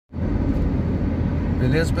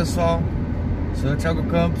Beleza, pessoal? Sou o Tiago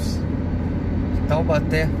Campos, de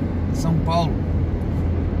Taubaté, São Paulo,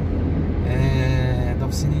 da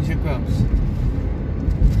oficina Injecampos.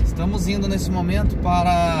 Estamos indo nesse momento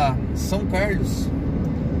para São Carlos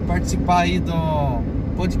participar aí do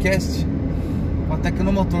podcast com a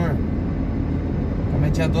Tecnomotor, com a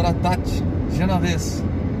mediadora Tati Genovese.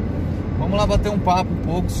 Vamos lá bater um papo um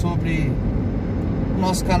pouco sobre o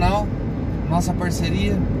nosso canal, nossa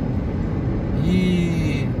parceria,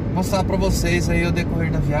 e mostrar para vocês aí o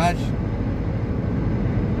decorrer da viagem,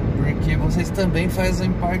 porque vocês também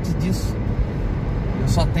fazem parte disso. Eu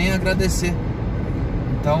só tenho a agradecer.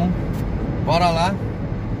 Então, bora lá.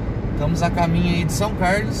 Estamos a caminho aí de São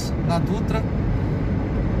Carlos, na Dutra,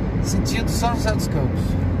 sentido São José dos Campos.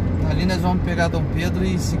 Ali nós vamos pegar Dom Pedro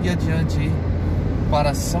e seguir adiante aí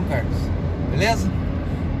para São Carlos. Beleza?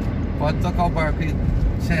 Pode tocar o barco aí,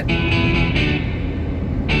 sério.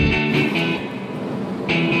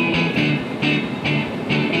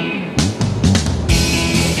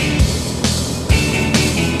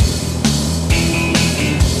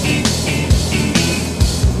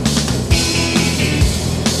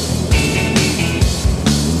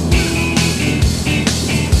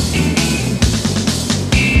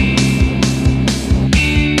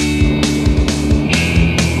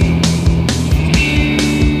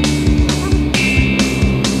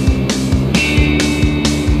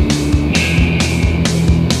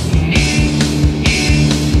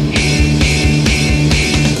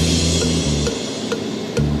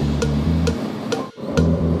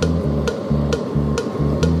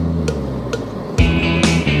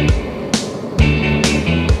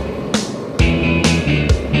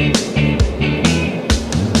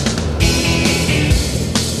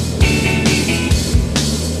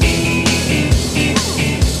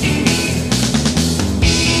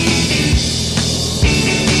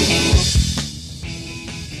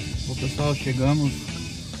 Pessoal, chegamos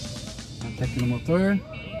na Tecnomotor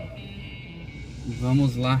e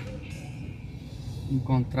vamos lá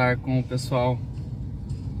encontrar com o pessoal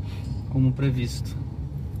como previsto.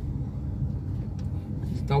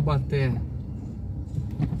 De Taubaté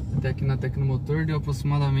até aqui na Tecnomotor deu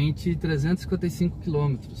aproximadamente 355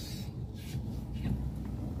 quilômetros.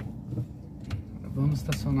 Vamos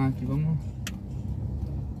estacionar aqui, vamos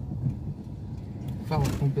falar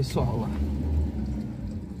com o pessoal lá.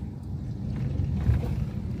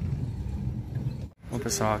 Bom,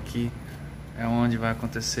 pessoal, aqui é onde vai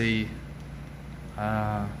acontecer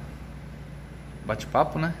a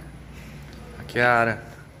bate-papo, né? Aqui é a área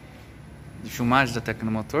de filmagem da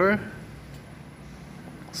Tecnomotor.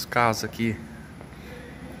 Os carros aqui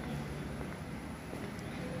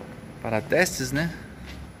para testes, né?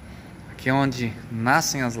 Aqui é onde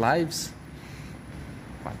nascem as lives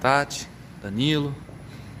com a Tati, Danilo,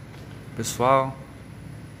 pessoal.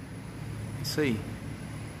 Isso aí.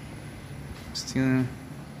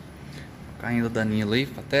 O carrinho do Danilo aí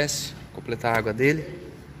para teste, completar a água dele.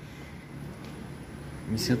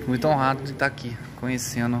 Me sinto muito honrado de estar aqui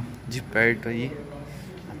conhecendo de perto aí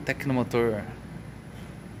a Tecnomotor,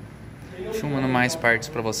 filmando mais partes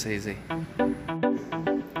para vocês aí.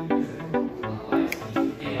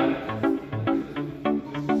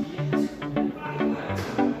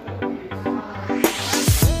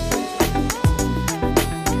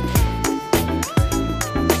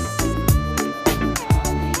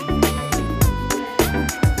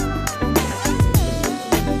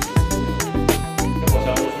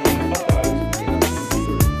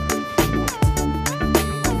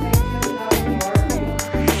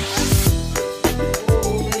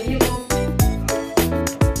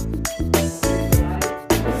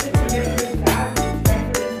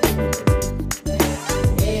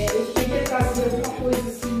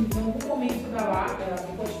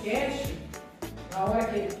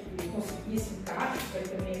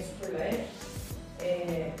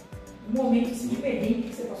 Um momento assim, de perrengue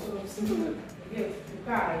que você passou na oficina, entendeu?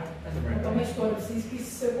 Cara, contar uma história pra vocês que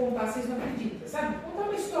se eu contar vocês não acreditam, sabe? Contar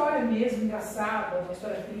uma história mesmo, engraçada, uma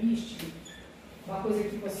história triste, uma coisa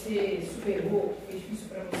que você superou, que foi difícil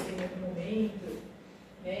pra você em algum momento,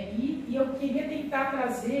 né? E eu queria tentar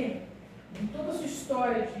trazer, em toda a sua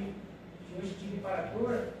história de hoje de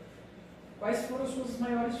reparador, quais foram as suas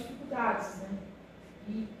maiores dificuldades, né?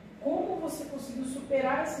 E como você conseguiu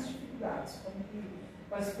superar essas dificuldades,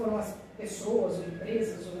 quais foram as pessoas ou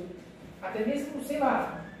empresas, ou até mesmo, sei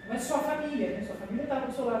lá, não é só a família, né? Sua família estava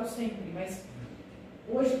do seu lado sempre, mas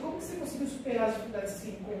hoje, como você conseguiu superar as dificuldades que você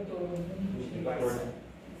encontrou no mundo de reparação?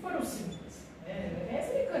 Não foram simples, né?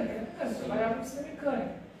 Essa é mecânica, trabalhava com oficina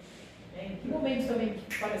mecânica. Em que momento também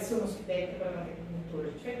que apareceu a nossa ideia de trabalhar na Tecnomotor? motor.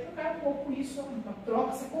 A gente vai trocar um pouco isso, uma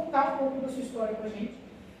troca, você contar um pouco da sua história pra gente.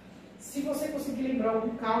 Se você conseguir lembrar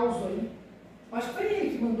algum caos aí, acho que foi ele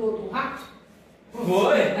que mandou do rato. Foi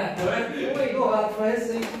do rato, foi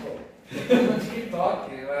recente, pô. No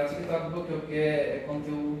TikTok, o TikTok bloqueou porque é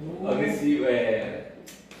conteúdo agressivo,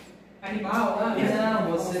 animal lá, né?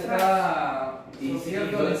 Não, você tá incitando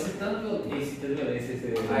violência.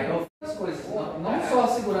 Aí eu fiz as coisas, não só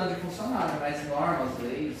segurança de funcionário, mas normas,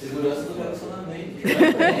 leis. Segurança do relacionamento.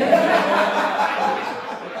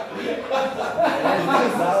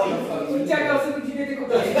 O Tiago, você não devia ter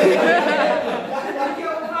contado. Porque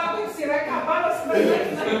eu falo que você vai acabar, você vai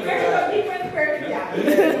perto da mim, vai perto de água.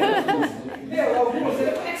 Meu, Augusto,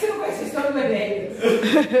 como é que você não conhece a história do bebê?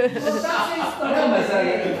 Contar essa história. Não, mas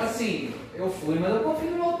aí, assim, eu fui, mas eu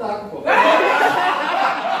confio no meu taco, pô.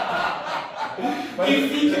 Que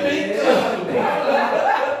fim de brincando!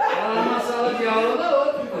 Ela numa sala de aula ou na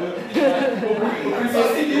outra, pô. Só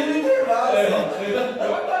seguindo o intervalo. Eu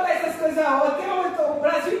vou contar essas coisas até o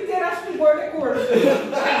Brasil inteiro acha que gordo é gordo.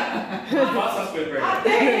 Faça as coisas pra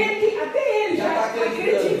Até ele já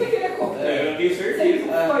acredita que ele é gordo. Eu tenho certeza.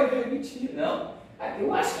 Você foi, mentira. Não?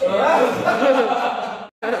 Eu acho que é.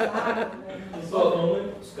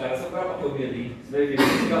 Os caras são bravos pra comer ali. Você vai ver,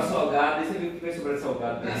 você fica salgado, e você vê o que vai sobrar de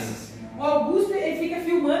salgado. O Augusto, ele fica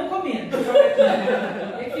filmando e comendo.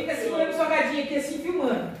 Ele fica segurando salgadinho aqui assim,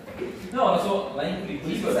 filmando. Não, nós somos lá em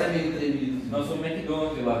Curitiba. Sai meio tremido. Nós somos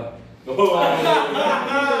McDonald's lá.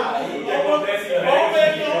 Aí acontece. Vamos ver,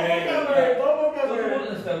 Todo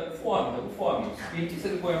mundo tá com fome. Quem disse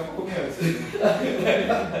que põe pra comer antes?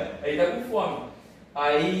 Aí tá com fome.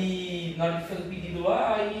 Aí, na hora de fazer o pedido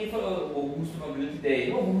lá, aí falou, o Augusto uma grande ideia.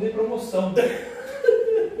 Não, vamos ver promoção.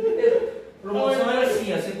 Promoção era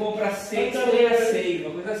assim, ó, você compra 6, ganha 6,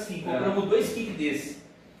 uma coisa assim. Compramos 2 kits desses.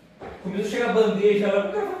 Começou a chegar a bandeja lá,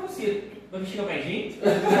 o cara falou você, vai chegar mais gente?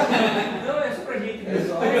 Não, é só pra gente.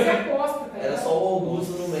 Parece aposta, cara. Era só o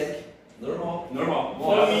Augusto no Mac. Normal.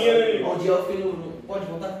 Fominha. Um dia eu fui no. Pode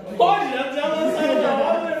voltar? Pode, já lançaram na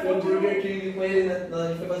hora. Fui no Burger King com ele, né? A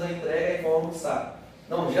gente foi fazer a entrega e foi almoçar.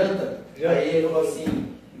 Não, janta. Aí ele falou assim: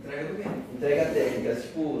 Entrega do quê? entrega técnica.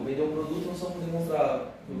 Tipo, vender um produto, não só poder mostrar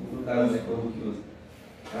pro cara né, como que usa.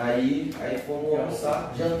 Aí fomos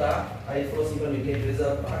almoçar, jantar. Aí ele falou assim pra mim: que a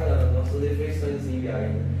empresa paga nossas refeições em viagem,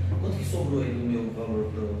 né? Quanto que sobrou aí do meu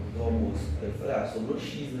valor do almoço? Aí eu falei: sobrou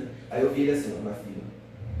X, né? Aí eu vi ele assim, ó, na fila.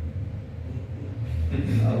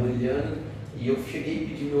 Olhando, e eu cheguei e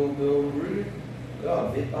pedi meu hambúrguer,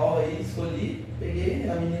 vê tal aí, escolhi, peguei,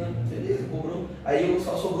 a menina, beleza, cobrou. Aí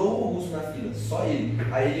só sobrou o Augusto na fila, só ele.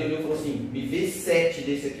 Aí ele olhou e falou assim: me vê 7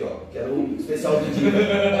 desse aqui, ó, que era o especial do dia.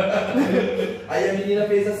 Aí a menina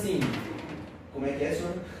fez assim: como é que é,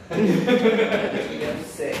 senhor? Eu quero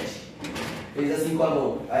 7. Fez assim com a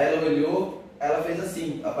mão. Aí ela olhou, ela fez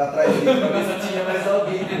assim, pra trás dele, pra ver se tinha mais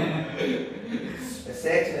alguém. É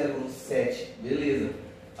 7, né? Ela falou 7, beleza.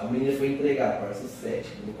 A menina foi entregar, parça 7,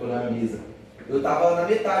 colocou na mesa. Eu tava na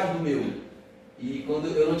metade do meu. E quando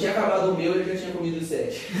eu não tinha acabado o meu, ele já tinha comido os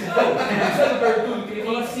 7. Sabe o pergunto que ele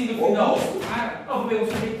falou assim no final? Vou pegar um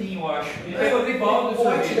sorvetinho, eu acho. Ele pegou de balde do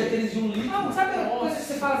sorvete. Daqueles de 1 litro. Não, sabe a coisa que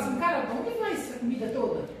você fala assim, cara, onde vai essa comida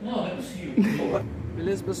toda? Não é possível.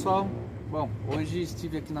 Beleza, pessoal? Bom, hoje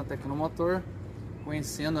estive aqui na Tecnomotor,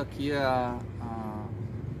 conhecendo aqui a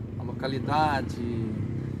localidade,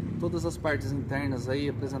 todas as partes internas aí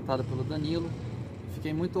apresentadas pelo Danilo.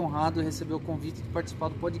 Fiquei muito honrado em receber o convite de participar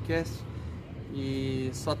do podcast e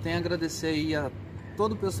só tenho a agradecer aí a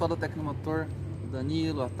todo o pessoal da Tecnomotor, o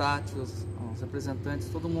Danilo, a Tati, os representantes,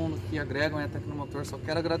 todo mundo que agregam a Tecnomotor. Só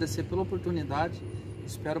quero agradecer pela oportunidade,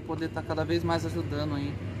 espero poder estar cada vez mais ajudando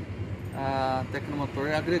aí a Tecnomotor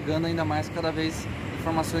e agregando ainda mais cada vez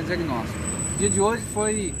informações diagnósticas. O dia de hoje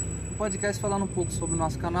foi um podcast falando um pouco sobre o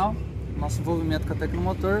nosso canal, nosso envolvimento com a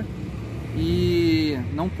Tecnomotor, e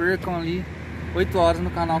não percam ali 8 horas no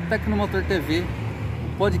canal Tecnomotor TV,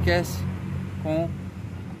 um podcast com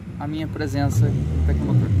a minha presença no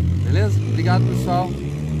Tecnomotor. Beleza? Obrigado, pessoal.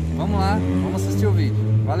 Vamos lá, vamos assistir o vídeo.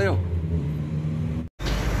 Valeu!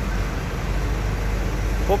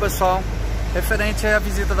 Bom, pessoal, referente à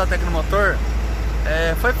visita da Tecnomotor,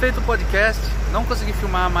 foi feito o podcast, não consegui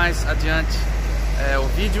filmar mais adiante o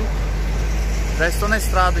vídeo, já estou na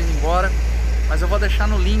estrada indo embora, mas eu vou deixar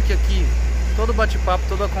no link aqui todo o bate-papo,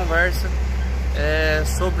 toda a conversa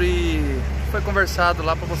sobre o que foi conversado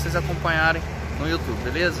lá para vocês acompanharem no YouTube,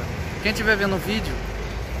 beleza? Quem estiver vendo o vídeo,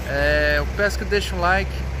 eu peço que deixe um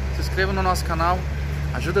like, se inscreva no nosso canal,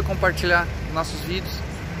 ajuda a compartilhar nossos vídeos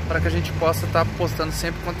para que a gente possa estar postando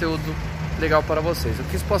sempre conteúdo legal para vocês. Eu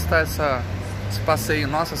quis postar esse passeio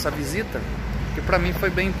nosso, essa visita, que pra mim foi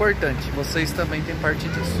bem importante. Vocês também têm parte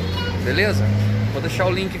disso, beleza? Vou deixar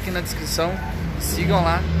o link aqui na descrição. Sigam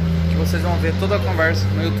lá que vocês vão ver toda a conversa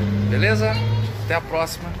no YouTube, beleza? Até a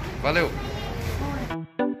próxima, valeu!